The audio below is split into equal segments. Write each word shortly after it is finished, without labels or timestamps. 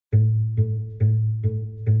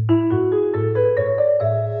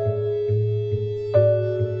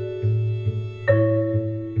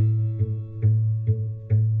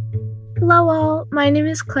name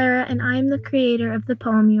is Clara, and I am the creator of the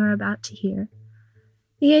poem you are about to hear.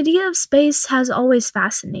 The idea of space has always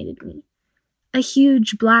fascinated me. A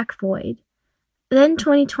huge black void. Then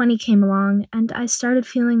 2020 came along, and I started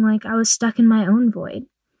feeling like I was stuck in my own void.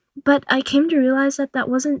 But I came to realize that that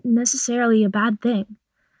wasn't necessarily a bad thing.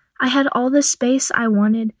 I had all the space I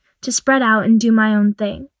wanted to spread out and do my own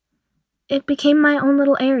thing. It became my own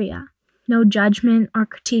little area. No judgment or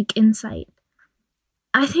critique in sight.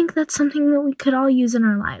 I think that's something that we could all use in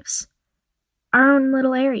our lives. Our own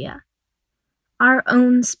little area. Our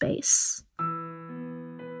own space.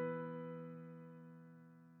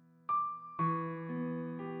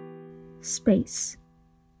 Space.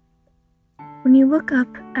 When you look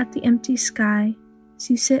up at the empty sky as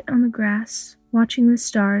you sit on the grass, watching the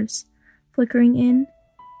stars, flickering in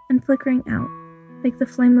and flickering out like the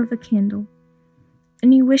flame of a candle,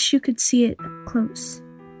 and you wish you could see it up close.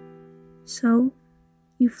 So,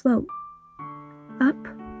 you float. Up,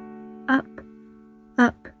 up,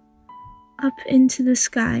 up, up into the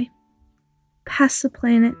sky, past the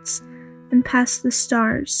planets and past the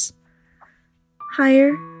stars,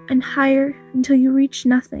 higher and higher until you reach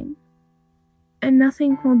nothing, and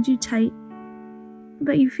nothing holds you tight,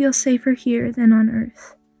 but you feel safer here than on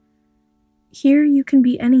Earth. Here you can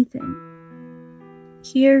be anything.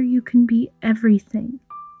 Here you can be everything.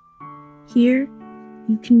 Here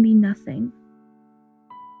you can be nothing.